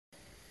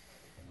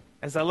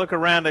As I look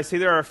around, I see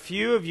there are a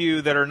few of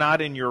you that are not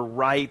in your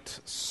right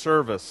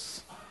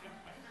service.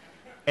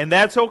 And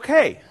that's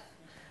okay.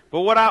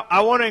 But what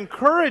I want to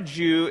encourage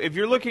you, if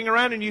you're looking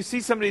around and you see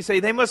somebody say,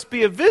 they must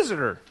be a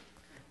visitor,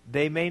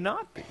 they may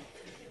not be.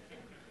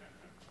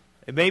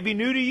 It may be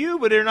new to you,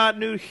 but they're not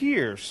new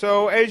here.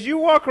 So as you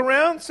walk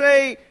around,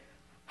 say,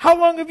 how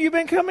long have you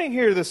been coming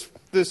here to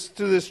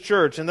this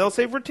church? And they'll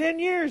say, for 10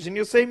 years. And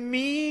you'll say,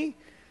 me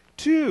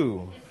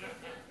too.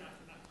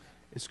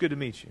 It's good to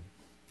meet you.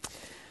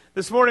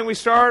 This morning we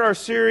start our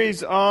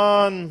series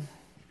on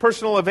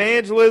personal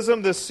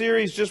evangelism. This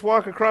series, just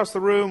walk across the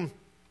room,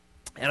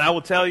 and I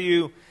will tell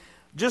you,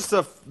 just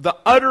the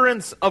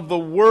utterance of the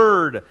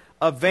word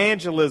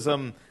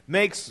evangelism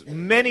makes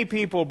many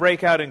people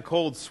break out in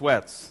cold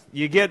sweats.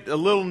 You get a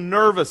little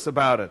nervous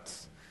about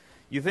it.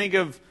 You think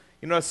of,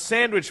 a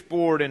sandwich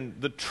board and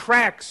the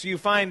tracts you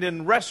find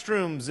in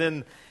restrooms,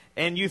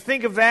 and you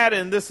think of that,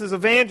 and this is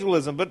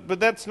evangelism, but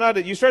that's not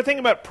it. You start thinking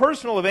about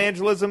personal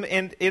evangelism,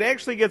 and it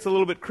actually gets a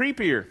little bit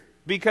creepier,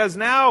 because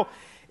now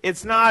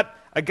it's not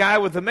a guy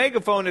with a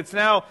megaphone, it's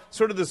now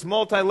sort of this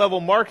multi-level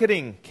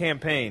marketing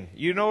campaign.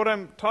 You know what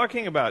I'm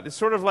talking about? It's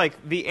sort of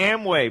like the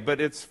Amway, but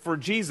it's for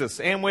Jesus,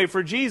 Amway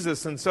for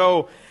Jesus. And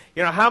so,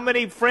 how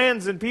many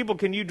friends and people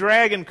can you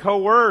drag and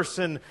coerce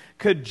and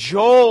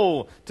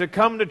cajole to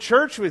come to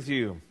church with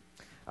you?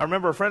 I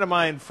remember a friend of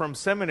mine from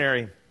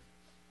seminary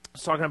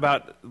was talking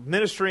about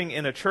ministering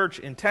in a church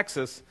in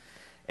Texas.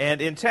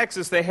 And in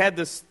Texas, they had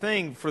this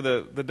thing for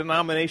the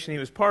denomination he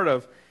was part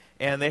of,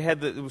 and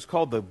it was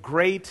called the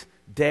Great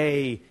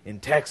Day in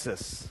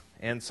Texas.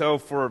 And so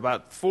for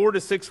about 4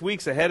 to 6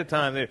 weeks ahead of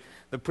time,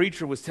 the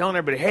preacher was telling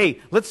everybody, hey,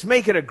 let's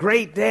make it a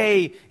great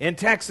day in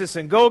Texas,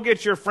 and go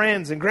get your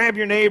friends and grab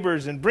your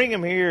neighbors and bring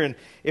them here. And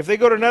if they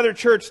go to another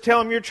church, tell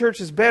them your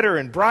church is better,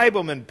 and bribe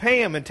them and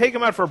pay them and take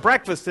them out for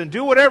breakfast and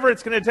do whatever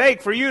it's going to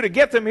take for you to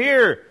get them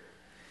here.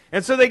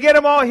 And so they get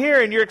them all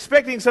here, and you're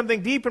expecting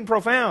something deep and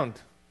profound.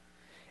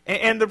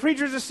 And the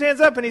preacher just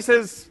stands up and he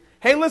says,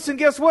 hey, listen,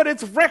 guess what?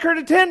 It's record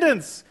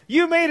attendance.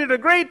 You made it a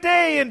great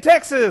day in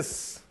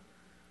Texas.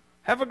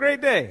 Have a great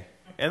day.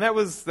 And that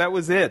was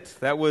it.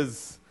 There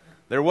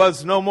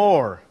was no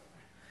more.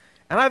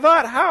 And I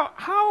thought,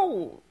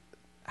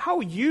 how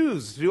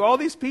used do all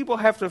these people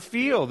have to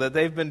feel that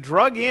they've been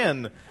drug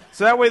in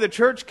so that way the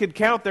church could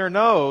count their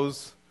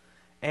nose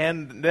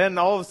and then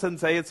all of a sudden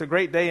say, it's a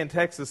great day in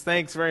Texas.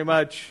 Thanks very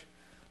much.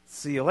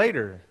 See you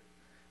later.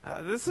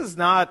 This is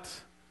not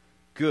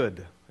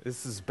good.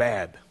 This is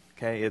bad.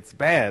 Okay, it's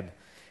bad.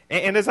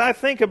 And as I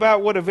think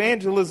about what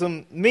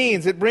evangelism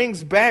means, it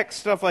brings back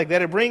stuff like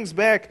that. It brings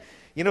back,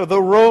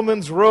 the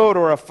Romans Road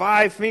or a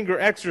 5-finger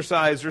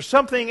exercise or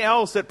something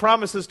else that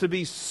promises to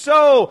be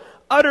so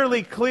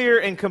utterly clear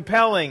and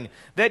compelling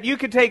that you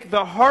could take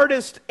the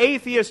hardest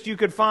atheist you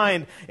could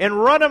find and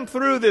run them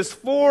through this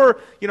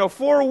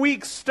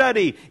 4-week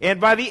study, and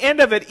by the end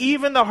of it,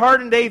 even the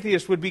hardened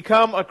atheist would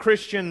become a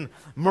Christian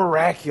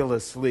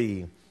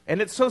miraculously.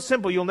 And it's so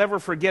simple, you'll never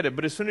forget it,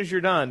 but as soon as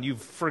you're done,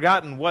 you've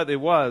forgotten what it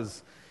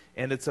was,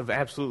 and it's of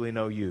absolutely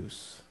no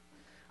use.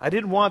 I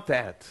didn't want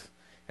that.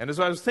 And as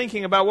I was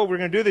thinking about what we're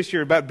going to do this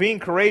year, about being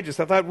courageous,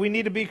 I thought we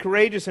need to be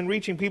courageous in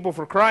reaching people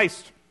for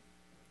Christ.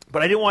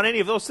 But I didn't want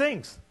any of those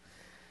things.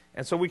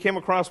 And so we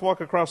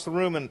walk across the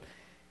room,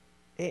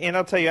 and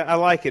I'll tell you, I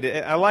like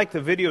it. I like the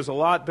videos a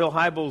lot. Bill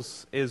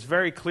Hybels is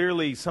very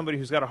clearly somebody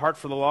who's got a heart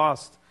for the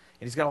lost,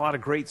 and he's got a lot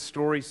of great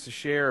stories to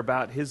share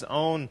about his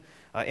own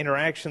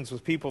interactions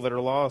with people that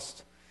are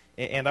lost.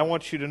 And I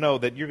want you to know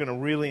that you're going to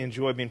really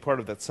enjoy being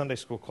part of that Sunday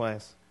school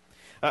class.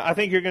 I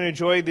think you're going to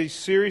enjoy these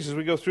series as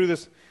we go through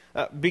this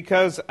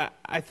because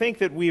I think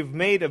that we've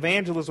made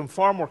evangelism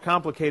far more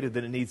complicated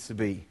than it needs to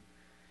be.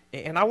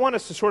 And I want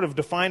us to sort of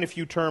define a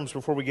few terms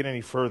before we get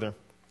any further.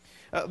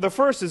 The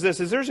first is this,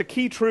 there's a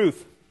key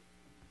truth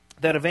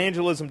that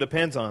evangelism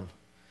depends on.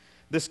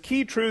 This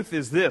key truth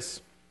is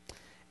this,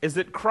 is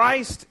that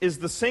Christ is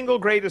the single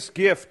greatest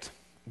gift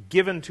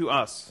given to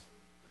us.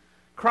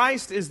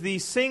 Christ is the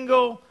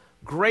single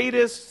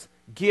greatest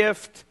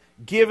gift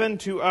given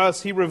to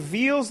us. He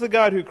reveals the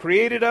God who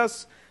created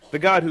us, the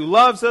God who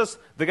loves us,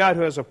 the God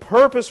who has a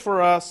purpose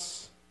for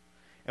us.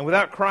 And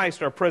without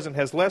Christ, our present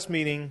has less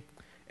meaning,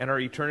 and our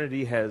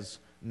eternity has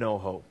no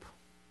hope.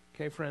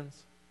 Okay,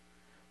 friends?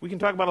 We can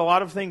talk about a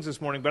lot of things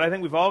this morning, but I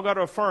think we've all got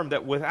to affirm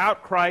that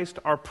without Christ,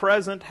 our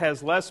present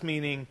has less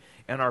meaning,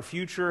 and our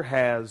future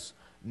has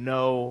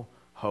no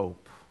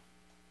hope.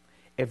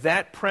 If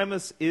that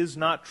premise is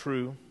not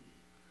true,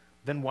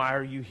 then why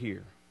are you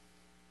here?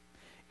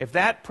 If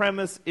that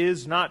premise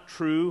is not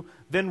true,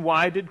 then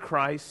why did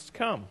Christ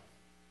come?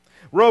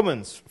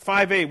 Romans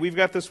 5:8, we've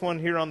got this one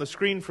here on the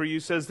screen for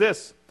you, says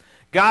this,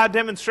 God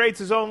demonstrates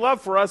His own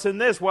love for us in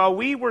this, while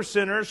we were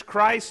sinners,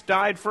 Christ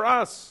died for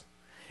us.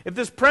 If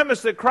this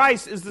premise that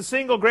Christ is the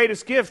single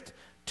greatest gift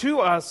to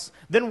us,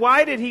 then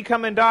why did He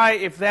come and die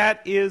if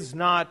that is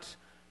not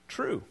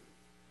true?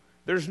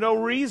 There's no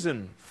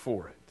reason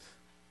for it.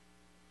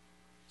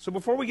 So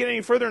before we get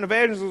any further in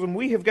evangelism,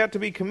 we have got to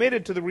be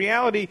committed to the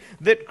reality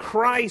that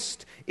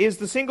Christ is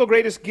the single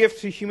greatest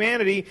gift to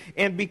humanity,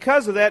 and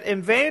because of that,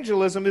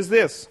 evangelism is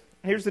this.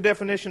 Here's the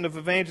definition of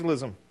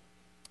evangelism.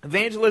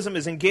 Evangelism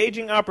is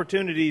engaging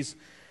opportunities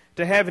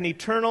to have an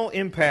eternal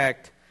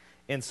impact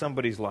in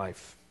somebody's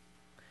life.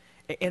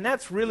 And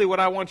that's really what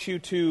I want you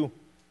to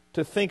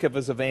think of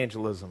as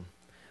evangelism.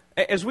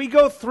 As we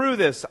go through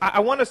this,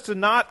 I want us to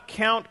not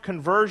count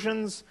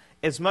conversions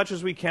as much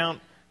as we count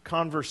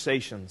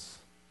conversations.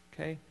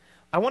 Okay?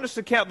 I want us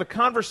to count the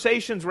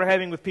conversations we're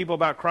having with people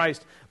about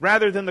Christ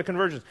rather than the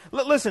conversions.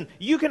 Listen,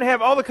 you can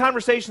have all the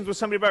conversations with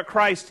somebody about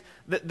Christ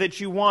that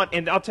you want,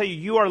 and I'll tell you,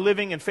 you are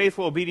living in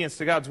faithful obedience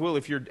to God's will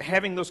if you're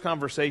having those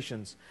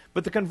conversations.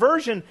 But the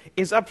conversion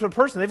is up to the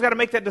person. They've got to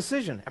make that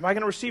decision. Am I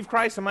going to receive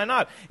Christ? Am I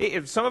not?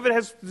 Some of it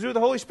has to do with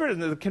the Holy Spirit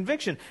and the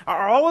conviction.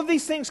 Are all of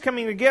these things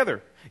coming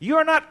together? You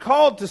are not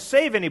called to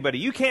save anybody.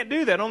 You can't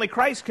do that. Only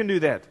Christ can do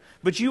that.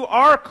 But you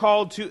are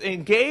called to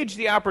engage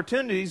the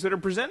opportunities that are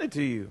presented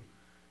to you.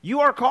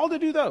 You are called to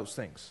do those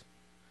things.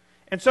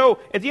 And so,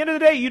 at the end of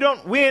the day, you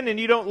don't win and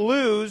you don't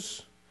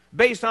lose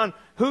based on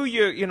who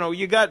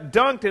you got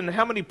dunked and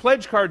how many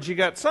pledge cards you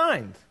got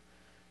signed.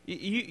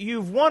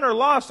 You've won or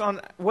lost on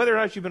whether or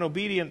not you've been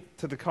obedient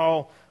to the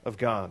call of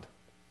God.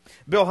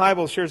 Bill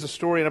Hybels shares a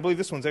story, and I believe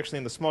this one's actually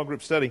in the small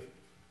group study,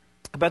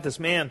 about this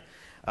man.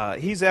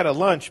 He's at a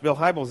lunch, Bill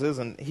Hybels is,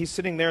 and he's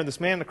sitting there, and this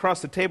man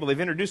across the table, they've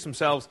introduced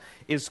themselves,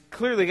 is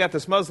clearly got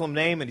this Muslim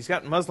name, and he's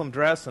got Muslim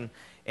dress, and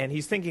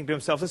he's thinking to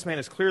himself, this man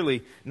is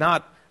clearly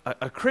not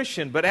a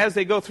Christian. But as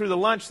they go through the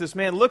lunch, this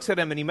man looks at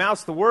him, and he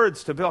mouths the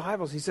words to Bill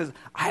Hybels. He says,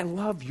 "I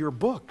love your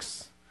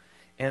books."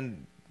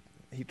 And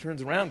he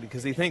turns around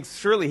because he thinks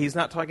surely he's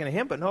not talking to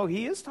him, but no,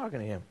 he is talking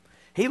to him.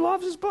 He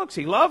loves his books.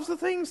 He loves the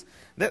things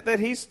that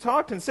he's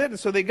talked and said. And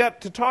so they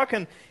got to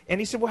talking, and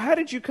he said, "Well, how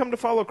did you come to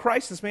follow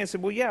Christ?" This man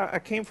said, "Well, yeah, I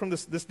came from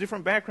this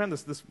different background,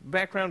 this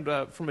background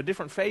from a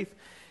different faith,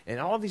 and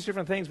all these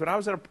different things. But I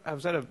was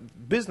at a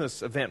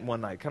business event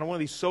one night, kind of one of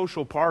these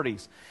social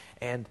parties,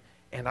 and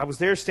I was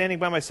there standing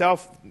by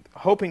myself,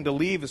 hoping to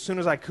leave as soon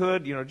as I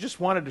could. Just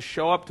wanted to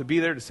show up to be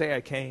there to say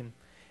I came.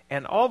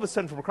 And all of a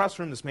sudden, from across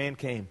the room, this man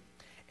came,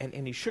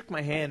 and he shook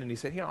my hand, and he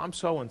said, I'm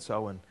so and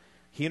so, and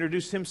he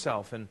introduced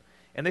himself, and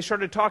they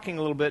started talking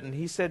a little bit, and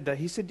he said,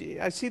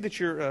 "I see that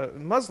you're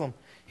Muslim."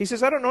 He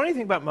says, "I don't know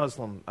anything about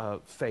Muslim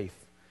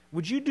faith.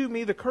 Would you do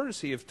me the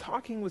courtesy of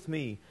talking with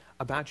me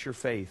about your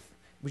faith?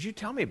 Would you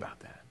tell me about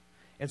that?"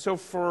 And so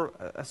for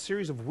a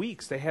series of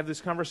weeks, they have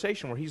this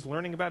conversation where he's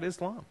learning about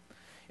Islam.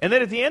 And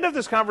then at the end of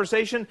this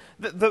conversation,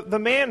 the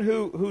man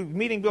who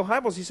meeting Bill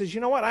Hybels, he says,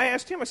 "You know what?" I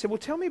asked him, I said, "Well,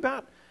 tell me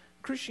about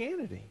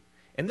Christianity."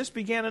 And this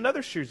began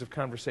another series of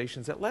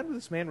conversations that led to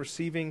this man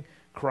receiving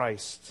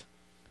Christ.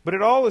 But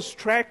it all is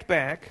tracked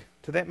back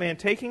to that man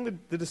taking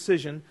the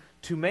decision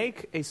to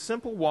make a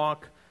simple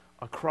walk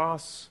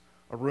across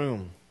a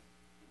room,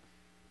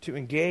 to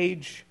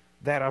engage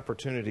that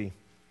opportunity.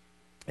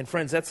 And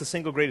friends, that's the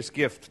single greatest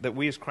gift that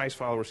we as Christ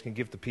followers can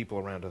give to people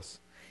around us,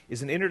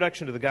 is an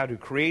introduction to the God who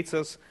creates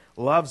us,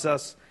 loves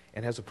us,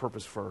 and has a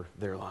purpose for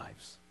their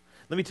lives.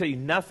 Let me tell you,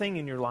 nothing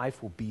in your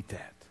life will beat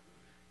that.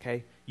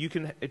 Okay? You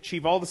can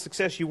achieve all the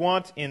success you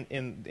want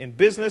in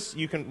business.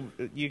 You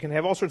can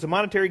have all sorts of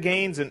monetary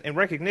gains and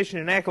recognition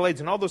and accolades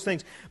and all those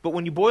things. But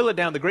when you boil it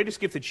down, the greatest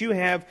gift that you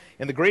have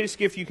and the greatest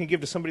gift you can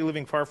give to somebody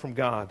living far from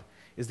God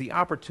is the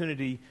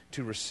opportunity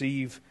to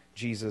receive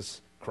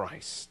Jesus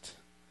Christ.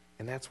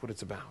 And that's what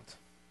it's about.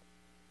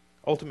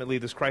 Ultimately,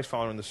 this Christ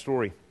follower in the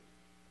story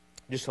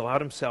just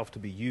allowed himself to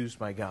be used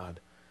by God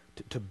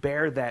to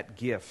bear that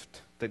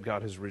gift that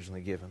God has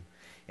originally given.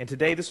 And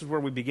today, this is where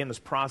we begin this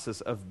process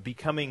of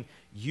becoming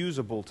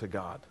usable to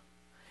God.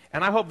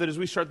 And I hope that as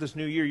we start this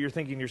new year, you're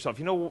thinking to yourself,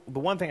 the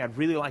one thing I'd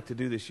really like to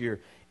do this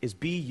year is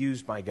be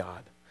used by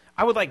God.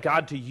 I would like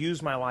God to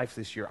use my life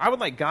this year. I would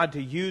like God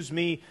to use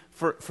me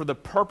for the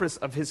purpose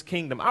of His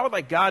kingdom. I would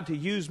like God to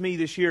use me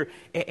this year.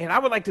 And I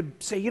would like to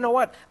say, you know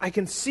what? I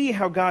can see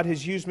how God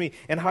has used me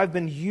and how I've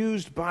been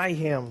used by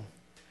Him.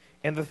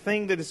 And the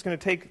thing that it's going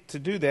to take to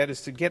do that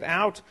is to get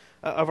out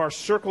of our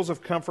circles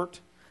of comfort,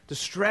 to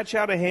stretch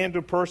out a hand to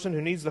a person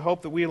who needs the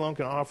hope that we alone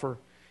can offer,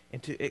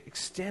 and to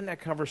extend that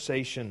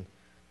conversation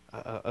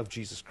of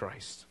Jesus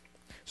Christ.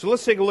 So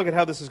let's take a look at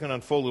how this is going to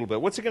unfold a little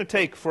bit. What's it going to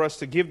take for us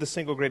to give the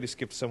single greatest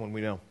gift to someone we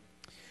know?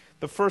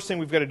 The first thing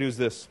we've got to do is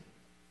this.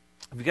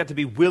 We've got to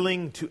be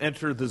willing to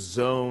enter the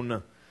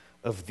zone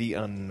of the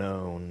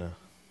unknown.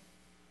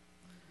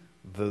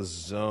 The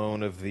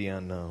zone of the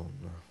unknown.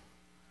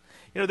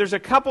 There's a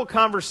couple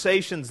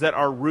conversations that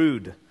are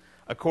rude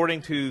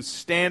according to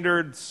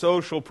standard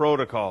social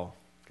protocol.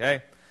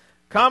 Okay?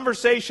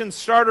 Conversation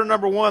starter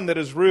number one that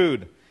is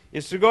rude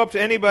is to go up to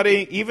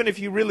anybody, even if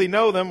you really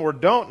know them or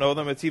don't know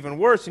them, it's even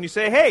worse, and you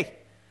say, "Hey,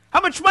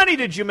 how much money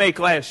did you make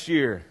last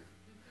year?"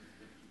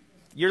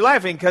 You're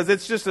laughing because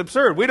it's just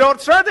absurd. We don't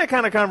start that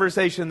kind of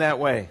conversation that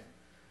way.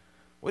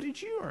 What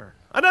did you earn?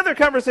 Another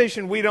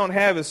conversation we don't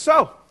have is,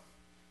 "So,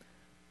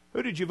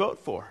 who did you vote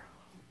for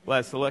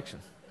last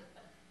election?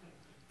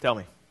 Tell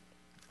me.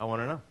 I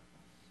want to know."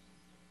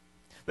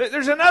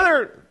 There's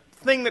another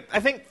thing that I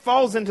think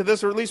falls into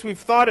this, or at least we've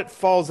thought it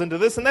falls into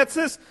this, and that's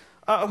this.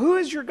 Who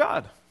is your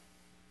God?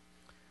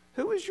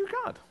 Who is your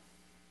God?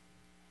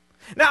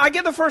 Now, I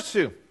get the first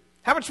two.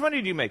 How much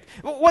money do you make?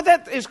 What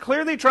that is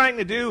clearly trying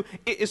to do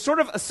is sort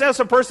of assess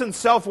a person's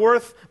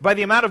self-worth by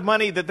the amount of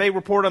money that they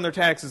report on their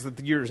taxes at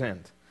the year's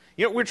end.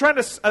 We're trying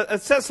to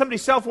assess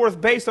somebody's self-worth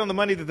based on the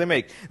money that they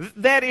make.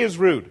 That is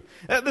rude.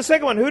 The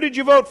second one, who did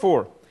you vote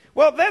for?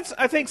 Well, that's,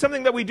 I think,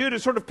 something that we do to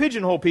sort of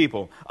pigeonhole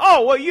people.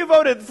 Oh, well, you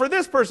voted for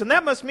this person.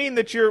 That must mean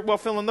that you're, well,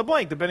 fill in the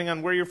blank, depending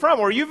on where you're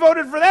from. Or you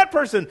voted for that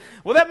person.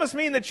 Well, that must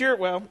mean that you're,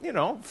 well,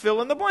 fill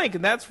in the blank.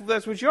 And that's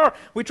what you are.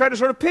 We try to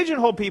sort of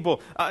pigeonhole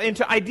people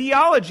into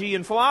ideology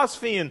and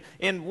philosophy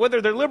and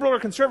whether they're liberal or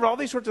conservative, all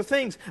these sorts of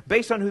things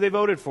based on who they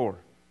voted for.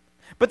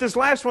 But this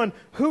last one,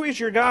 who is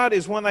your God,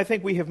 is one I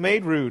think we have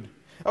made rude.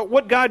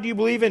 What God do you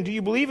believe in? Do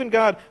you believe in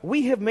God?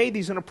 We have made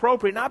these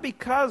inappropriate, not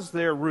because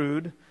they're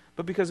rude,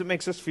 but because it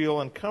makes us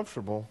feel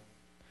uncomfortable.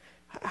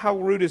 How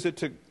rude is it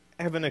to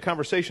have in a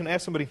conversation,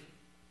 ask somebody,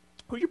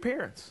 who are your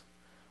parents?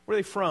 Where are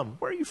they from?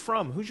 Where are you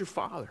from? Who's your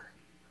father?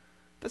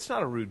 That's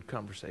not a rude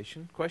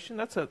conversation question.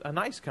 That's a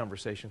nice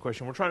conversation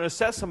question. We're trying to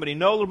assess somebody,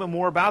 know a little bit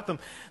more about them.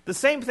 The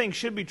same thing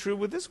should be true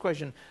with this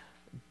question.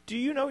 Do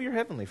you know your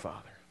Heavenly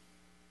Father?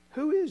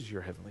 Who is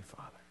your Heavenly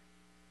Father?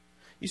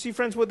 You see,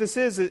 friends, what this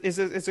is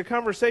it's a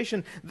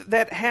conversation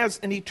that has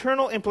an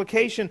eternal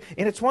implication,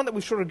 and it's one that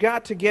we've sort of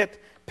got to get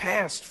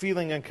past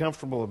feeling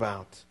uncomfortable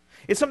about.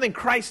 It's something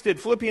Christ did.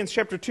 Philippians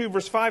chapter 2,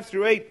 verse 5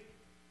 through 8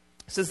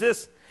 says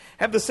this,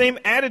 have the same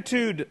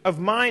attitude of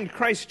mind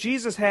Christ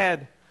Jesus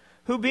had,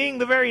 who being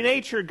the very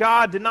nature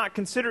God did not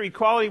consider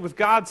equality with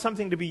God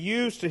something to be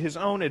used to his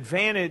own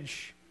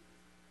advantage.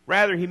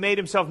 Rather, he made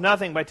himself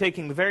nothing by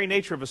taking the very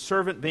nature of a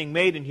servant, being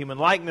made in human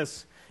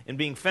likeness, and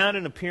being found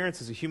in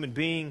appearance as a human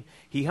being,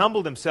 he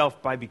humbled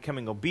himself by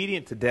becoming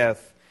obedient to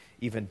death,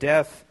 even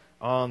death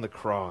on the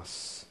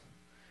cross.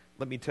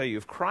 Let me tell you,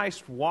 if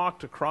Christ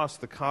walked across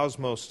the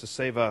cosmos to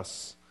save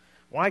us,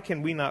 why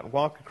can we not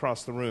walk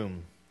across the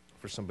room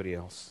for somebody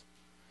else?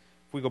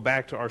 If we go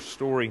back to our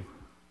story,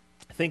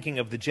 thinking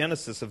of the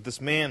genesis of this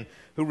man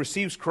who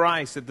receives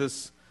Christ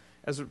as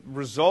a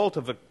result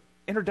of an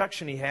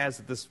introduction he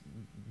has at this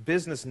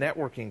business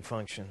networking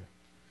function.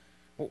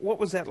 What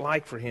was that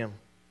like for him?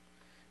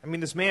 I mean,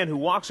 this man who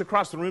walks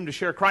across the room to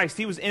share Christ,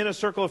 he was in a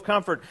circle of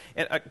comfort,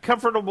 and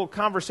comfortable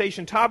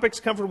conversation topics,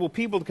 comfortable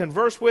people to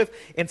converse with,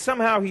 and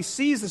somehow he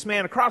sees this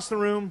man across the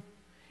room,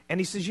 and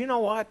he says, you know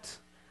what?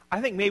 I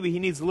think maybe he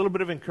needs a little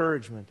bit of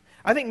encouragement.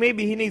 I think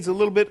maybe he needs a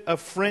little bit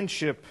of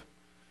friendship.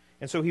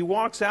 And so he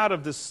walks out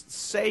of this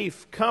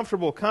safe,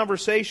 comfortable,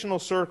 conversational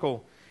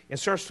circle and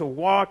starts to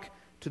walk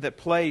to that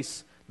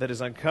place that is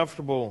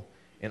uncomfortable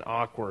and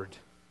awkward.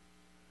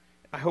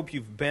 I hope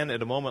you've been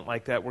at a moment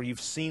like that where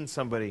you've seen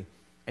somebody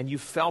and you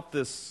felt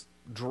this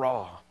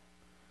draw.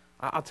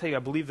 I'll tell you, I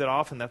believe that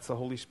often that's the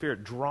Holy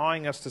Spirit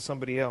drawing us to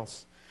somebody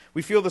else.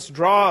 We feel this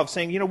draw of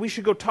saying, we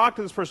should go talk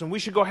to this person. We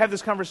should go have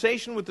this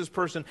conversation with this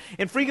person.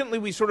 And frequently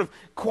we sort of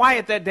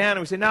quiet that down and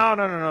we say,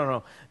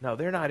 no. No,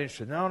 they're not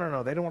interested.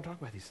 No, they don't want to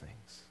talk about these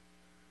things.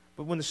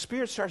 But when the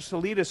Spirit starts to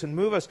lead us and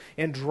move us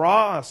and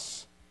draw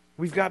us,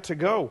 we've got to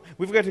go.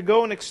 We've got to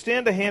go and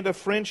extend a hand of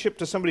friendship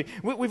to somebody.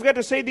 We've got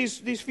to say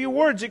these few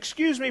words,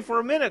 excuse me for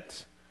a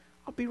minute.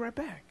 I'll be right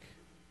back.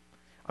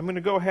 I'm going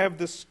to go have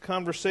this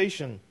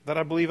conversation that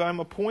I believe I'm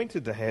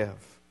appointed to have.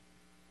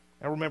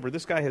 Now remember,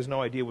 this guy has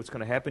no idea what's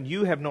going to happen.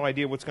 You have no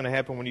idea what's going to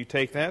happen when you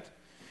take that.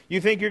 You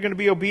think you're going to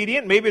be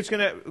obedient. Maybe it's going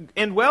to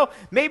end well.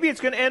 Maybe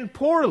it's going to end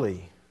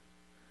poorly.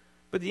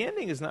 But the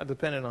ending is not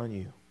dependent on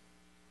you.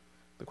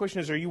 The question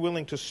is, are you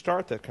willing to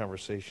start that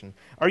conversation?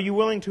 Are you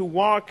willing to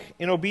walk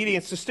in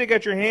obedience, to stick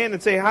out your hand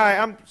and say, hi,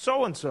 I'm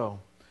so-and-so.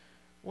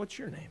 What's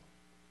your name?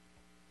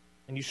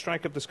 And you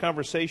strike up this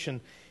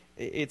conversation.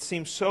 It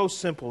seems so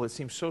simple. It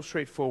seems so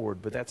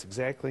straightforward, but that's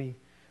exactly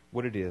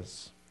what it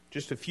is.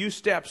 Just a few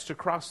steps to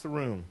cross the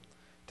room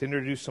to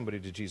introduce somebody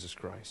to Jesus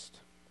Christ.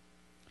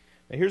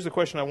 Now here's the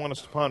question I want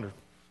us to ponder.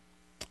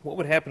 What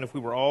would happen if we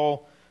were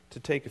all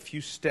to take a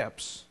few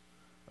steps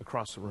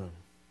across the room?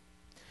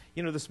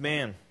 This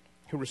man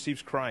who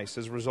receives Christ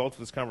as a result of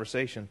this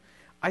conversation,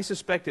 I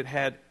suspect it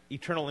had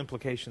eternal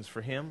implications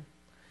for him.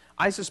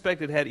 I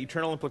suspect it had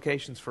eternal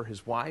implications for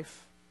his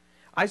wife.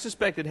 I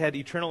suspect it had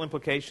eternal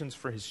implications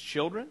for his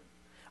children.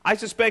 I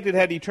suspect it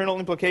had eternal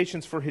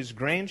implications for his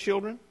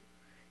grandchildren.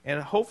 And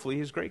hopefully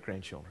his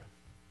great-grandchildren.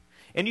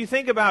 And you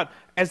think about,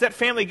 as that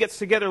family gets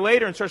together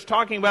later and starts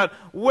talking about,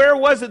 where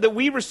was it that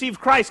we received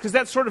Christ? Because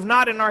that's sort of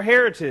not in our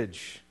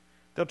heritage.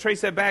 They'll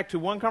trace that back to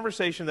one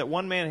conversation that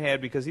one man had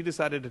because he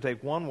decided to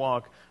take one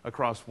walk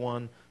across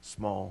one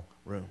small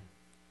room.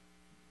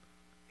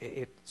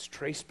 It's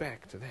traced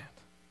back to that.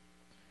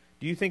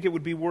 Do you think it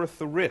would be worth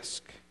the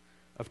risk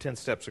of 10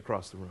 steps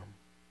across the room?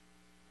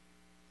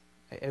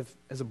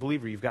 As a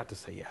believer, you've got to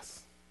say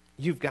yes.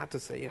 You've got to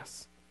say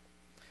yes.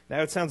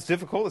 Now, it sounds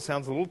difficult. It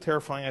sounds a little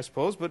terrifying, I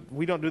suppose, but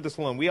we don't do this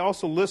alone. We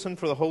also listen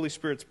for the Holy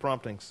Spirit's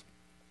promptings.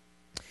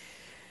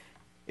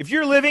 If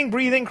you're a living,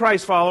 breathing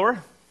Christ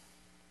follower,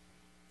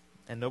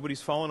 And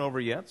nobody's fallen over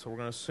yet, so we're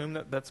going to assume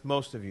that that's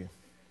most of you.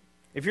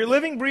 If you're a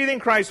living, breathing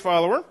Christ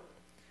follower,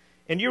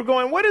 and you're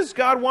going, what does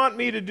God want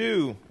me to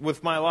do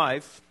with my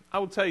life? I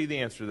will tell you the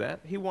answer to that.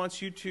 He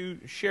wants you to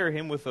share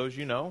Him with those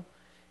you know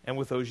and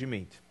with those you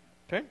meet.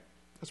 Okay?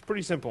 That's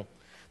pretty simple.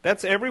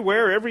 That's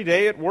everywhere, every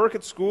day, at work,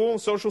 at school, in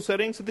social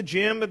settings, at the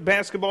gym, at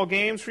basketball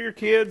games for your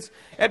kids,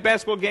 at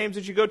basketball games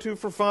that you go to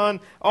for fun,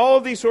 all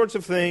of these sorts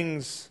of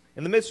things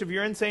in the midst of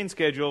your insane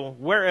schedule,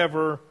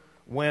 wherever,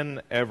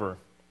 whenever.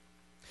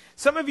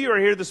 Some of you are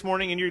here this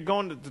morning and you're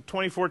going to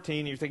 2014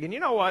 and you're thinking, you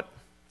know what?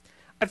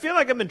 I feel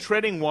like I've been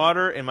treading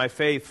water in my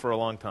faith for a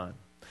long time.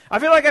 I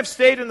feel like I've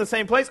stayed in the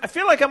same place. I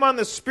feel like I'm on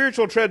this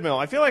spiritual treadmill.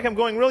 I feel like I'm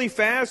going really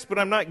fast, but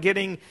I'm not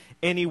getting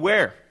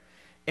anywhere.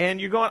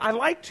 And you're going, I'd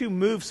like to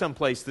move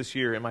someplace this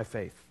year in my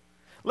faith.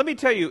 Let me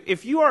tell you,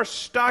 if you are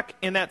stuck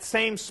in that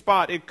same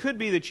spot, it could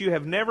be that you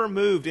have never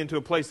moved into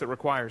a place that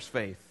requires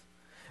faith.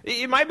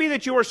 It might be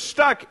that you are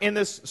stuck in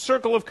this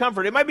circle of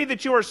comfort. It might be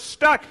that you are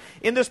stuck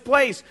in this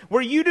place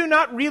where you do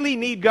not really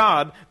need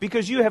God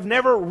because you have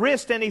never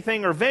risked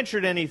anything or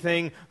ventured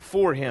anything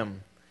for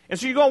Him. And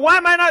so you're going, why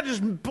am I not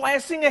just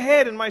blasting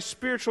ahead in my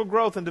spiritual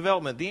growth and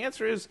development? The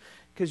answer is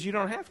because you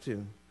don't have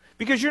to.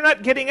 Because you're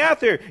not getting out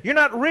there. You're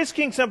not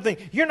risking something.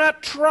 You're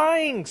not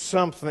trying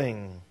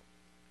something.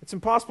 It's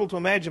impossible to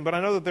imagine, but I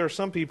know that there are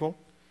some people,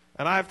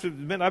 and I have to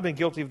admit I've been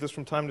guilty of this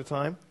from time to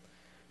time,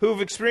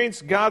 who've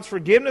experienced God's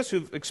forgiveness,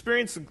 who've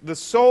experienced the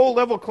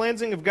soul-level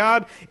cleansing of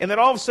God, and then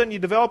all of a sudden you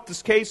develop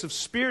this case of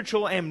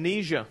spiritual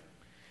amnesia.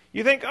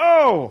 You think,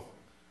 oh,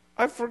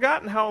 I've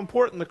forgotten how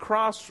important the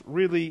cross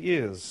really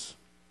is.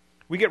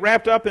 We get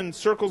wrapped up in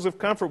circles of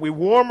comfort. We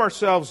warm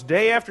ourselves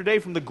day after day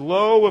from the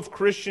glow of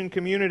Christian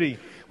community.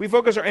 We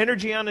focus our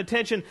energy and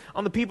attention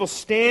on the people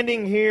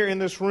standing here in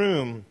this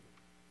room.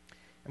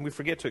 And we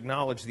forget to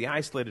acknowledge the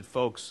isolated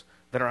folks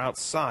that are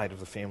outside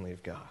of the family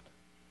of God.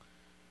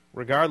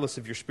 Regardless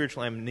of your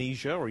spiritual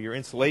amnesia or your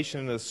insulation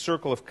in a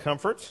circle of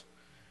comfort,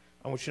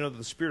 I want you to know that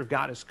the Spirit of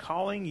God is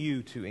calling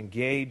you to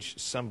engage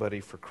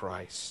somebody for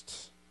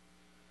Christ.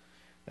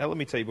 Now let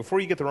me tell you, before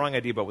you get the wrong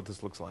idea about what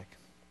this looks like,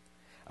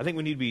 I think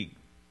we need to be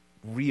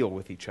real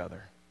with each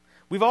other.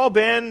 We've all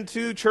been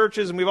to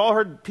churches and we've all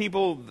heard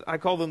people, I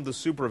call them the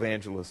super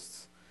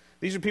evangelists.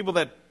 These are people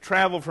that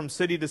travel from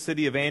city to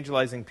city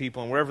evangelizing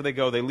people, and wherever they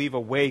go, they leave a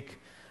wake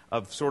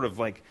of sort of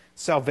like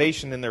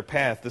salvation in their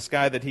path. This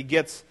guy that he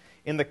gets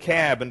in the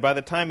cab, and by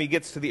the time he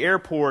gets to the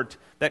airport,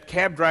 that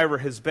cab driver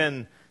has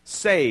been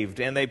saved,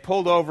 and they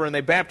pulled over and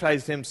they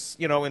baptized him,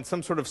 you know, in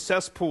some sort of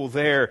cesspool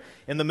there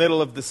in the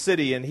middle of the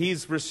city, and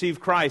he's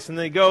received Christ. And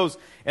then he goes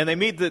and they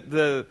meet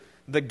the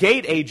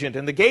gate agent,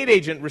 and the gate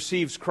agent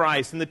receives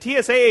Christ. And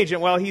the TSA agent,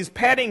 while he's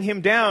patting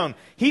him down,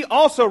 he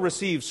also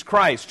receives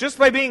Christ just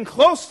by being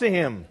close to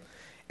him.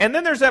 And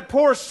then there's that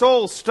poor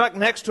soul stuck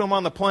next to him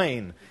on the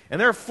plane.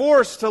 And they're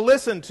forced to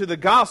listen to the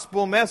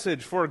gospel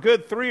message for a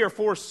good 3 or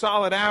 4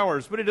 solid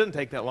hours. But it doesn't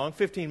take that long,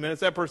 15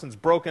 minutes. That person's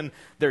broken.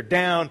 They're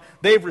down.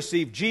 They've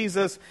received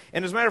Jesus.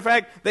 And as a matter of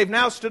fact, they've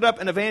now stood up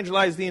and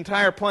evangelized the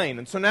entire plane.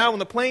 And so now when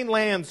the plane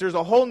lands, there's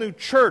a whole new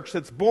church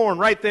that's born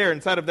right there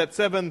inside of that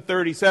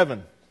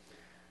 737.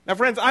 Now,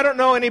 friends, I don't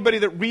know anybody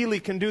that really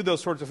can do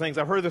those sorts of things.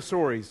 I've heard the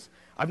stories.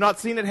 I've not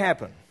seen it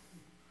happen.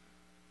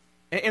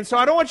 And so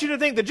I don't want you to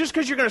think that just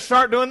because you're going to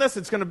start doing this,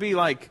 it's going to be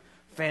like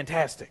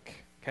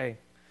fantastic, okay?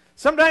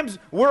 Sometimes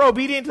we're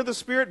obedient to the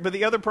Spirit, but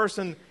the other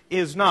person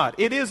is not.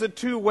 It is a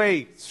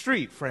two-way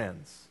street,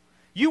 friends.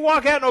 You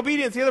walk out in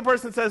obedience, the other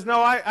person says,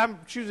 no, I'm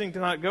choosing to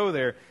not go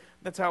there.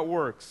 That's how it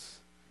works.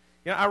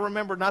 You know, I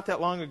remember not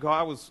that long ago,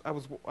 I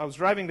was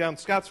driving down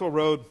Scottsville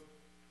Road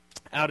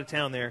out of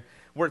town there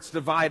where it's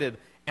divided.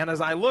 And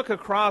as I look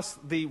across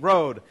the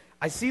road,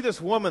 I see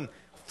this woman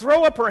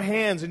throw up her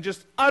hands in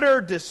just utter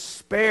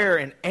despair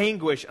and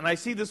anguish. And I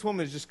see this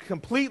woman is just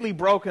completely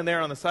broken there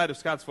on the side of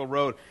Scottsville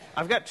Road.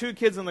 I've got 2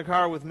 kids in the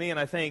car with me, and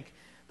I think,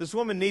 this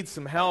woman needs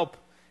some help.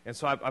 And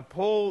so I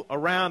pull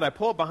around, I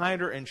pull up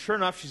behind her, and sure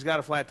enough, she's got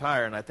a flat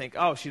tire. And I think,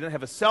 oh, she doesn't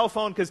have a cell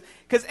phone, because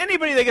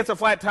anybody that gets a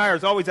flat tire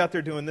is always out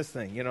there doing this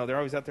thing. You know, they're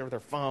always out there with their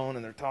phone,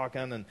 and they're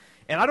talking. And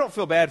I don't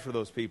feel bad for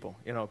those people,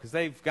 you know, because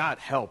they've got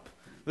help.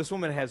 This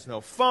woman has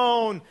no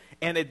phone,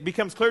 and it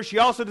becomes clear she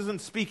also doesn't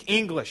speak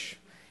English.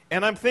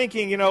 And I'm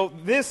thinking, you know,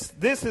 this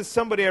is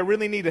somebody I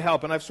really need to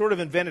help. And I've sort of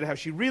invented how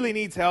she really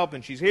needs help,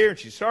 and she's here, and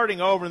she's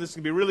starting over, and this is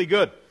going to be really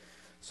good.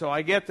 So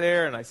I get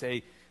there, and I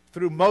say,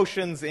 through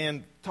motions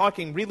and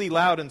talking really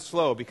loud and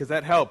slow, because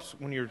that helps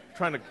when you're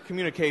trying to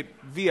communicate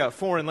via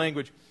foreign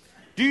language,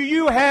 do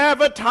you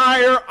have a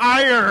tire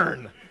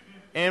iron?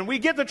 And we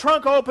get the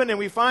trunk open, and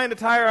we find a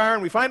tire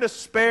iron, we find a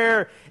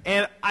spare,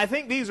 and I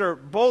think these are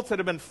bolts that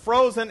have been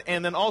frozen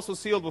and then also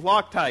sealed with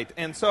Loctite.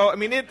 And so, I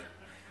mean,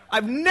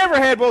 I've never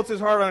had bolts this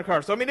hard on a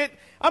car. So, I mean,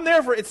 I'm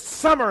there it's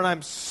summer, and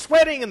I'm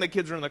sweating, and the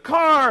kids are in the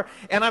car,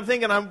 and I'm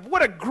thinking,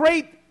 what a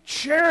great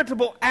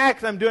charitable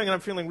act I'm doing, and I'm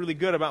feeling really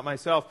good about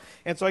myself.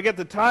 And so I get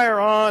the tire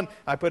on,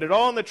 I put it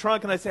all in the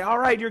trunk, and I say, all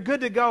right, you're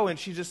good to go. And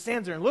she just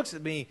stands there and looks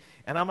at me,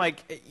 And I'm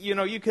like,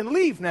 you can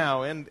leave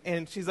now.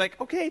 And she's like,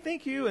 okay,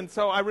 thank you. And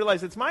so I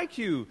realize it's my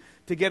cue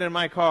to get in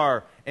my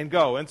car and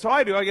go. And so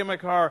I do. I get in my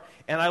car,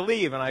 and I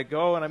leave, and I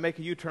go, and I make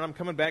a U-turn. I'm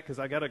coming back because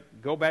I got to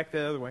go back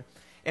the other way.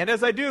 And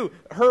as I do,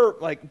 her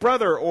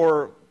brother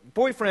or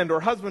boyfriend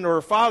or husband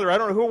or father, I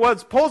don't know who it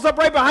was, pulls up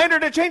right behind her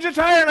to change the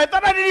tire, and I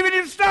thought I didn't even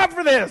need to stop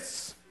for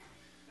this.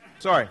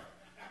 Sorry.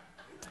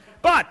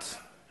 But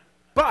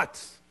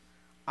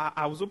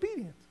I was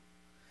obedient.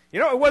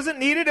 It wasn't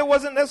needed. It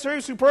wasn't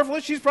necessarily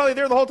superfluous. She's probably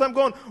there the whole time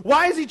going,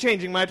 why is he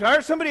changing my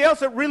tire? Somebody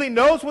else that really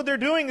knows what they're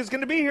doing is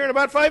going to be here in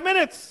about 5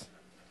 minutes.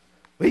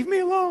 Leave me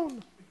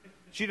alone.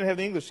 She didn't have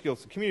the English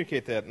skills to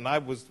communicate that, and I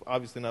was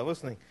obviously not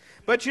listening.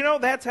 But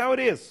that's how it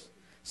is.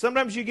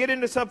 Sometimes you get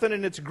into something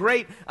and it's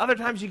great. Other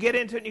times you get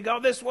into it and you go,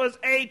 this was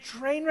a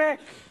train wreck.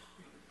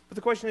 But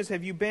the question is,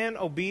 have you been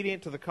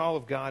obedient to the call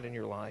of God in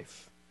your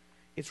life?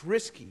 It's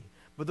risky,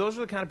 but those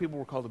are the kind of people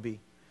we're called to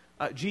be.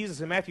 Jesus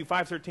in Matthew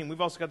 5:13,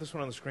 we've also got this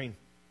one on the screen,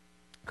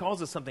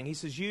 calls us something. He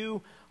says,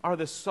 you are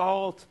the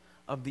salt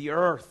of the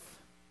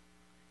earth.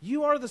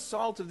 You are the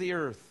salt of the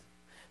earth.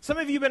 Some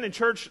of you have been in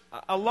church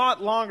a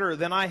lot longer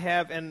than I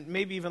have, and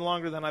maybe even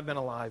longer than I've been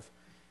alive.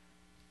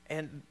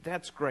 And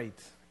that's great.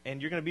 And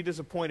you're going to be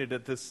disappointed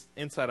at this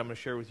insight I'm going to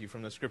share with you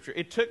from the Scripture.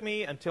 It took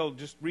me until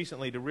just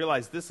recently to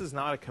realize this is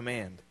not a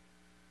command.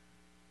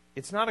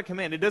 It's not a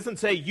command. It doesn't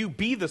say, you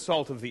be the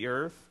salt of the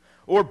earth,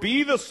 or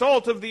be the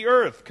salt of the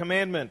earth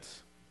commandment.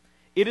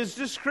 It is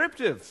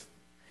descriptive.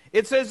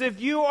 It says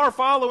if you are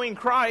following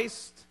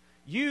Christ,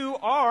 you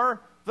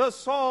are the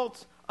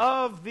salt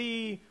of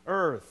the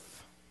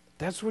earth.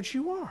 That's what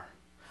you are.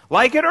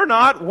 Like it or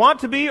not, want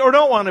to be or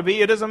don't want to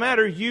be, it doesn't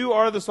matter. You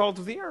are the salt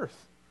of the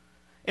earth.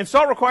 And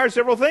salt requires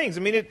several things.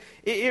 I mean,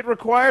 it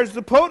requires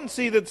the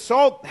potency that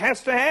salt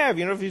has to have.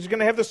 If it's going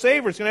to have the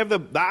savor, it's going to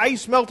have the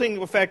ice melting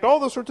effect, all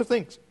those sorts of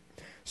things.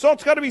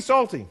 Salt's got to be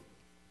salty.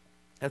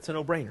 That's a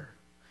no-brainer.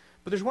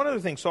 But there's one other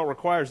thing salt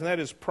requires, and that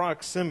is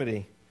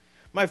proximity.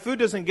 My food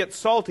doesn't get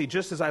salty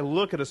just as I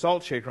look at a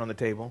salt shaker on the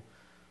table.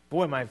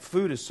 Boy, my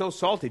food is so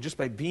salty just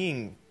by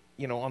being,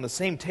 on the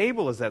same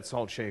table as that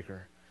salt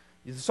shaker.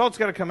 The salt's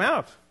got to come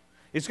out.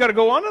 It's got to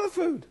go onto the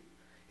food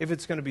if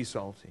it's going to be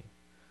salty.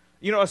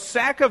 A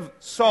sack of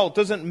salt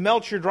doesn't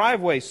melt your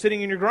driveway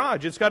sitting in your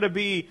garage. It's got to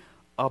be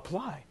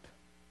applied.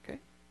 Okay?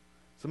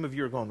 Some of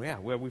you are going, yeah,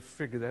 well, we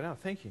figured that out.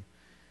 Thank you.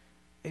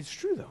 It's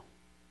true, though.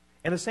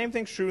 And the same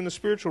thing's true in the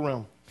spiritual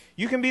realm.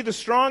 You can be the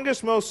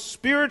strongest, most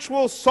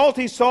spiritual,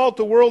 salty salt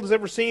the world has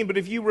ever seen, but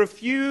if you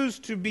refuse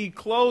to be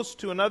close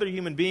to another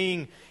human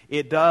being,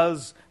 it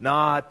does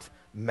not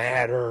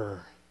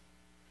matter.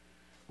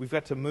 We've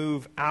got to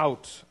move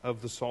out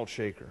of the salt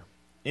shaker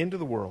into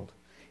the world.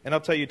 And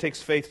I'll tell you, it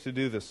takes faith to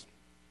do this.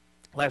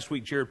 Last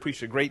week, Jared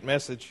preached a great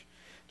message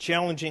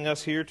challenging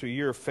us here to a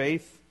year of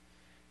faith.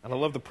 And I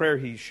love the prayer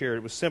he shared.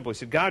 It was simple. He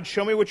said, God,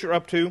 show me what you're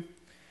up to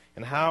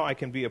and how I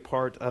can be a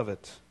part of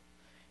it.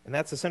 And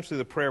that's essentially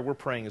the prayer we're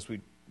praying as we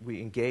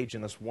engage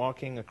in this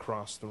walking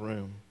across the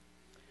room.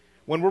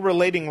 When we're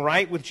relating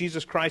right with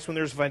Jesus Christ, when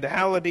there's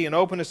vitality and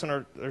openness in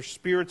our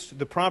spirits to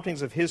the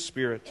promptings of His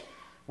Spirit,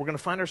 we're going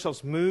to find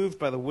ourselves moved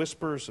by the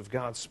whispers of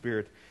God's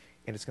Spirit,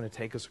 and it's going to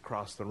take us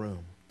across the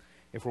room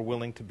if we're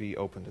willing to be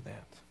open to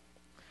that.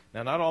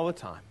 Now, not all the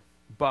time,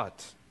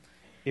 but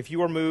if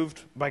you are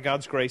moved by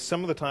God's grace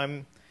some of the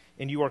time,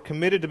 and you are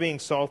committed to being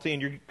salty,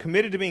 and you're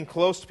committed to being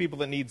close to people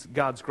that need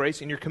God's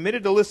grace, and you're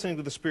committed to listening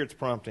to the Spirit's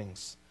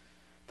promptings,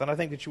 then I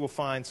think that you will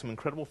find some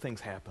incredible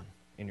things happen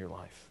in your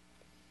life.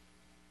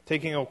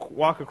 Taking a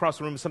walk across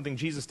the room is something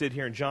Jesus did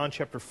here in John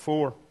chapter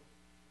 4,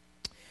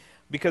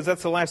 because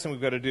that's the last thing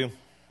we've got to do,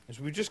 is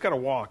we've just got to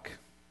walk.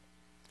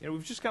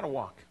 We've just got to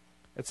walk.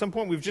 At some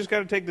point, we've just got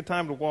to take the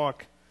time to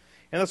walk,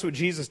 and that's what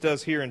Jesus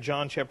does here in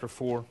John chapter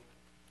 4.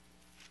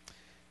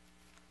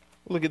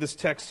 Look at this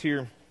text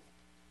here.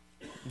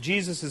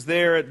 Jesus is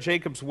there at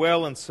Jacob's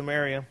well in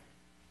Samaria.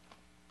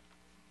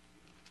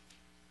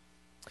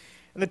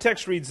 And the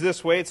text reads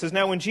this way. It says,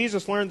 Now when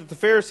Jesus learned that the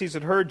Pharisees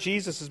had heard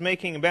Jesus is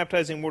making and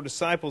baptizing more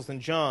disciples than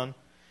John,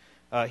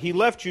 he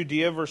left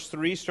Judea, verse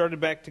 3,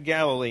 started back to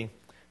Galilee.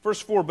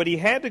 Verse 4, but he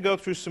had to go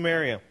through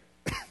Samaria.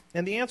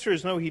 And the answer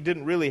is no, he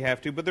didn't really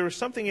have to, but there was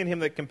something in him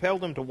that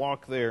compelled him to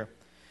walk there.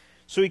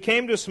 So he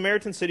came to a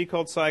Samaritan city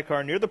called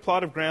Sychar, near the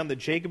plot of ground that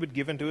Jacob had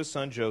given to his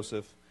son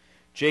Joseph.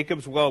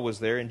 Jacob's well was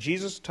there, and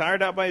Jesus,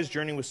 tired out by his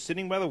journey, was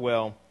sitting by the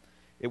well.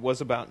 It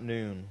was about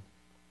noon.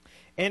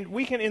 And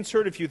we can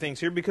insert a few things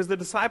here because the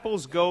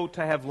disciples go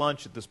to have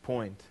lunch at this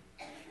point.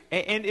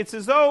 And it's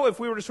as though if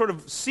we were to sort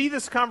of see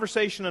this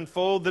conversation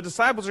unfold, the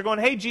disciples are going,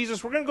 hey,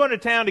 Jesus, we're going to go into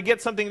town to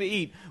get something to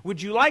eat. Would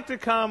you like to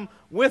come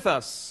with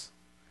us?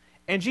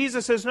 And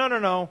Jesus says,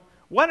 no.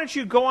 Why don't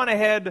you go on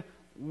ahead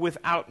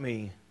without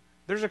me?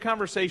 There's a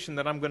conversation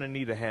that I'm going to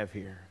need to have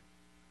here.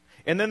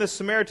 And then the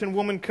Samaritan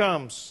woman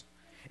comes.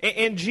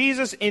 And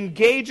Jesus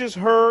engages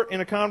her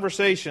in a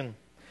conversation.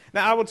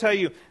 Now, I will tell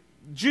you,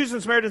 Jews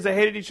and Samaritans, they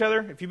hated each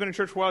other. If you've been in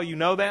church for a while, you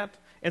know that.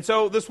 And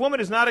so this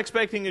woman is not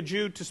expecting a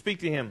Jew to speak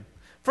to him.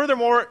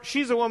 Furthermore,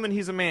 she's a woman,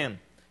 he's a man.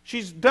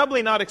 She's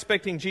doubly not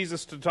expecting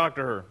Jesus to talk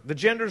to her. The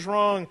gender's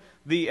wrong,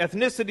 the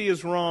ethnicity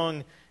is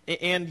wrong,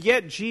 and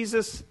yet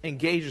Jesus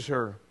engages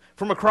her.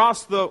 From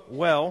across the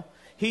well,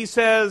 he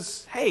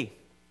says, hey,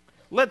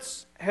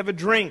 let's have a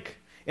drink.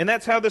 And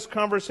that's how this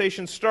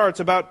conversation starts,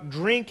 about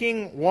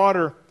drinking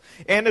water.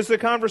 And as the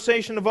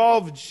conversation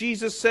evolved,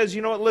 Jesus says,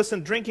 you know what,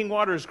 listen, drinking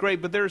water is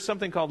great, but there is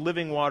something called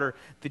living water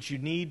that you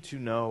need to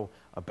know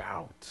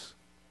about.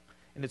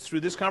 And it's through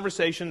this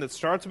conversation that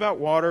starts about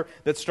water,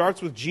 that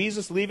starts with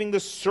Jesus leaving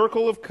this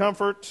circle of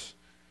comfort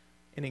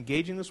and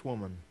engaging this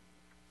woman,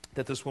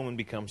 that this woman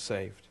becomes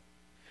saved.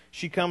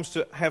 She comes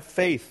to have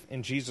faith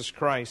in Jesus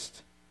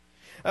Christ.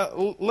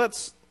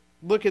 Let's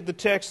look at the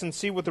text and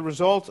see what the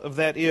result of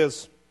that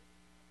is.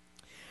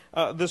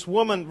 This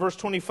woman, verse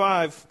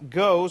 25,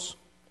 goes,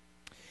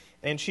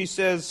 and she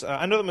says,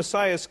 I know the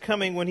Messiah is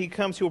coming. When he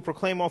comes, he will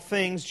proclaim all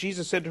things.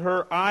 Jesus said to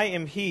her, I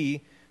am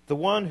he. The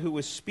one who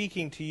is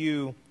speaking to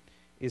you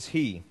is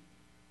he.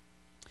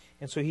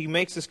 And so he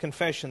makes this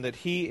confession that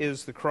he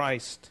is the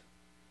Christ.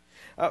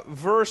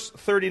 Verse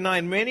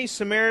 39, many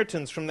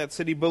Samaritans from that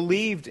city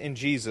believed in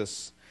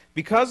Jesus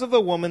because of the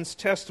woman's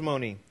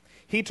testimony.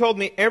 He told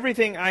me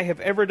everything I have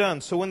ever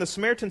done. So when the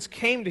Samaritans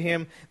came to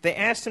him, they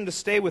asked him to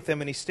stay with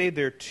them, and he stayed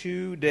there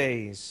 2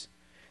 days.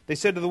 They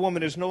said to the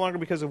woman, it is no longer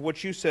because of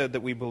what you said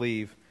that we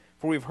believe,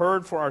 for we've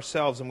heard for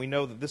ourselves, and we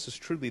know that this is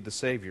truly the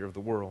Savior of the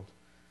world.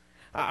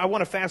 I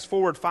want to fast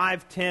forward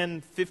 5,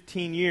 10,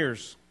 15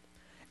 years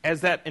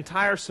as that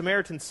entire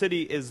Samaritan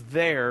city is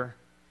there,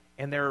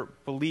 and they're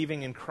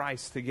believing in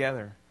Christ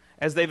together.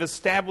 As they've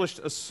established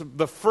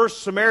the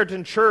first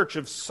Samaritan church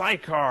of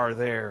Sychar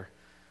there.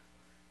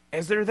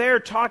 As they're there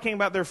talking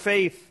about their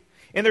faith,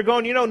 and they're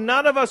going, you know,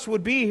 none of us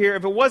would be here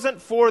if it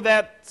wasn't for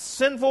that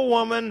sinful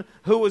woman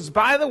who was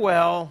by the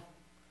well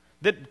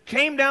that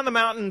came down the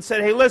mountain and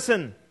said, hey,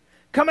 listen,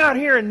 come out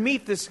here and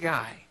meet this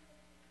guy.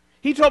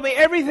 He told me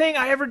everything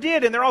I ever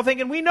did. And they're all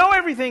thinking, we know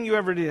everything you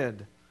ever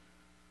did.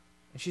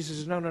 And she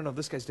says, no,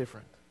 this guy's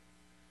different.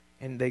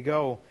 And they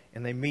go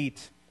and they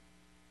meet,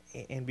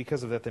 and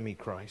because of that they meet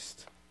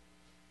Christ.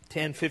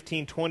 10,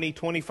 15, 20,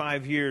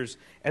 25 years,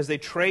 as they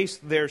trace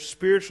their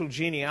spiritual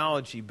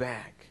genealogy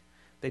back,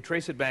 they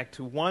trace it back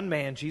to one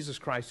man, Jesus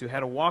Christ, who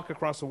had to walk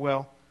across a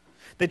well.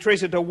 They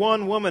trace it to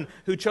one woman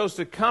who chose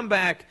to come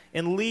back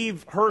and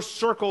leave her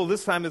circle,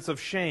 this time it's of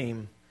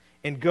shame,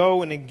 and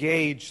go and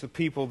engage the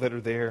people that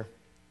are there.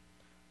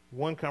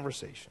 One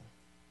conversation.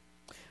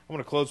 I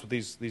want to close with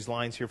these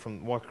lines here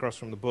from Walk Across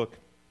from the book.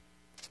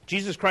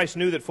 Jesus Christ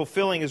knew that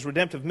fulfilling his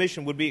redemptive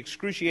mission would be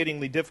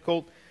excruciatingly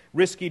difficult,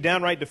 risky,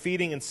 downright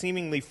defeating, and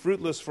seemingly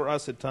fruitless for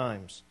us at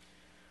times.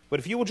 But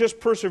if you will just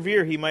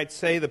persevere, he might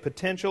say, the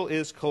potential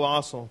is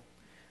colossal.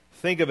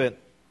 Think of it.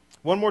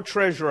 One more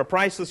treasure, a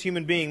priceless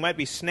human being, might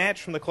be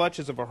snatched from the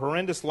clutches of a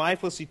horrendous,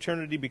 lifeless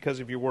eternity because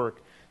of your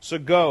work. So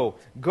go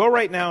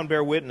right now and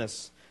bear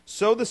witness.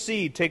 Sow the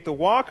seed, take the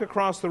walk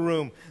across the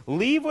room.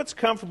 Leave what's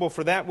comfortable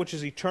for that which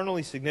is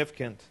eternally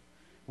significant.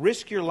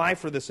 Risk your life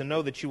for this and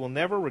know that you will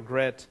never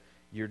regret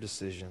your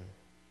decision.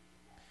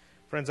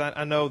 Friends,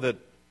 I know that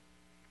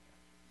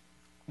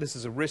this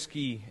is a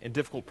risky and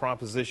difficult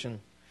proposition.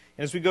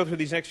 And as we go through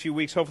these next few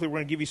weeks, hopefully we're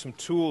going to give you some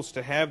tools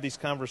to have these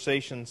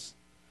conversations.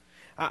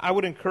 I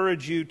would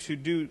encourage you to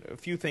do a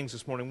few things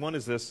this morning. One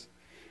is this,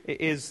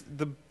 is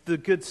the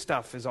good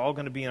stuff is all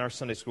going to be in our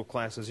Sunday school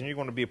classes, and you're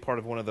going to be a part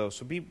of one of those.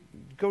 So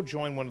go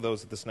join one of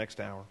those at this next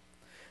hour.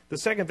 The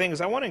second thing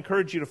is I want to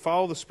encourage you to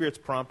follow the Spirit's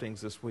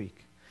promptings this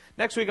week.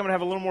 Next week I'm going to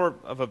have a little more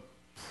of a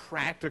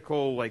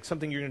practical, like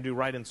something you're going to do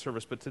right in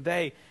service. But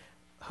today,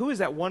 who is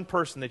that one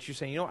person that you're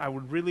saying, you know, I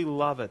would really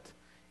love it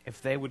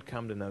if they would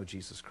come to know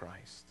Jesus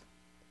Christ?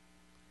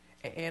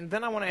 And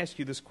then I want to ask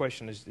you this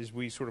question as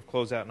we sort of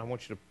close out, and I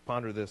want you to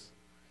ponder this.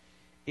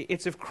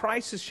 It's if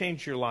Christ has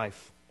changed your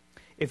life,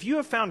 if you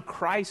have found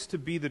Christ to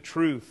be the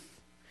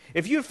truth,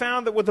 if you have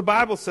found that what the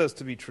Bible says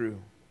to be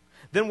true,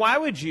 then why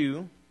would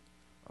you,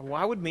 or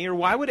why would me, or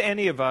why would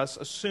any of us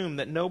assume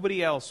that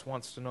nobody else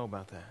wants to know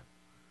about that?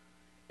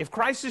 If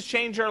Christ has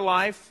changed our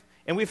life,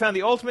 and we found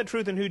the ultimate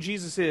truth in who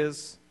Jesus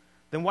is,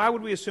 then why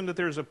would we assume that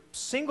there's a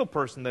single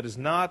person that is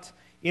not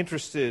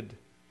interested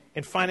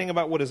in finding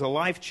about what is a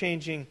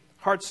life-changing,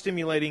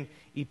 heart-stimulating,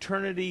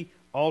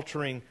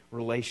 eternity-altering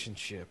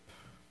relationship?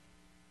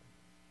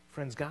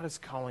 Friends, God is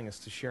calling us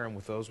to share Him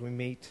with those we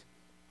meet,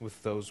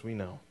 with those we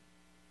know.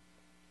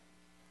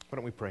 Why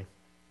don't we pray?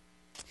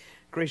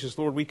 Gracious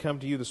Lord, we come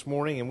to you this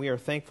morning, and we are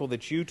thankful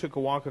that you took a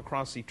walk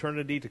across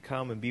eternity to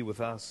come and be with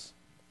us.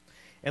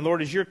 And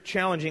Lord, as you're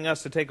challenging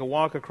us to take a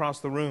walk across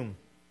the room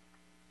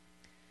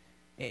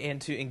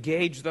and to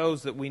engage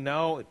those that we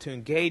know, to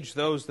engage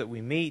those that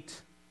we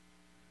meet,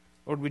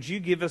 Lord, would you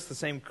give us the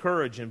same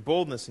courage and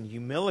boldness and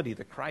humility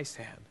that Christ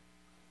had,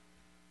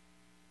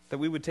 that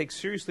we would take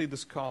seriously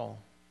this call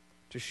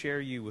to share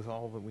you with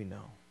all that we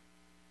know.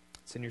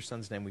 It's in your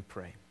Son's name we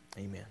pray.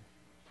 Amen.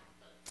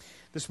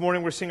 This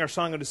morning we're singing our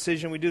song of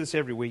decision. We do this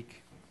every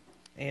week.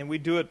 And we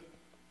do it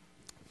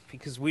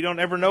because we don't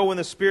ever know when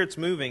the Spirit's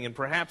moving. And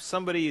perhaps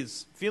somebody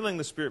is feeling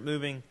the Spirit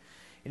moving,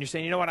 and you're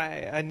saying, you know what,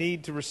 I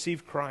need to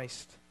receive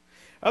Christ.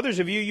 Others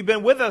of you, you've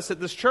been with us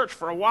at this church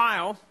for a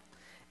while,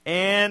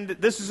 and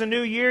this is a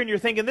new year, and you're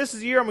thinking, this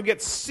is the year I'm going to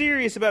get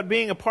serious about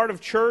being a part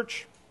of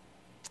church,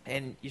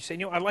 and you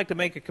say, I'd like to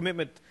make a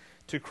commitment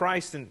to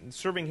Christ and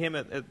serving Him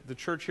at the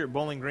church here at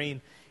Bowling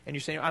Green, and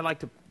you're saying, I'd like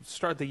to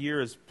start the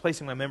year as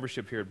placing my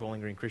membership here at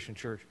Bowling Green Christian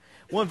Church.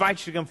 We'll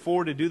invite you to come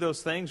forward to do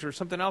those things, or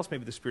something else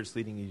maybe the Spirit's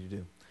leading you to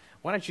do.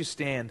 Why don't you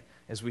stand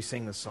as we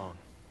sing this song?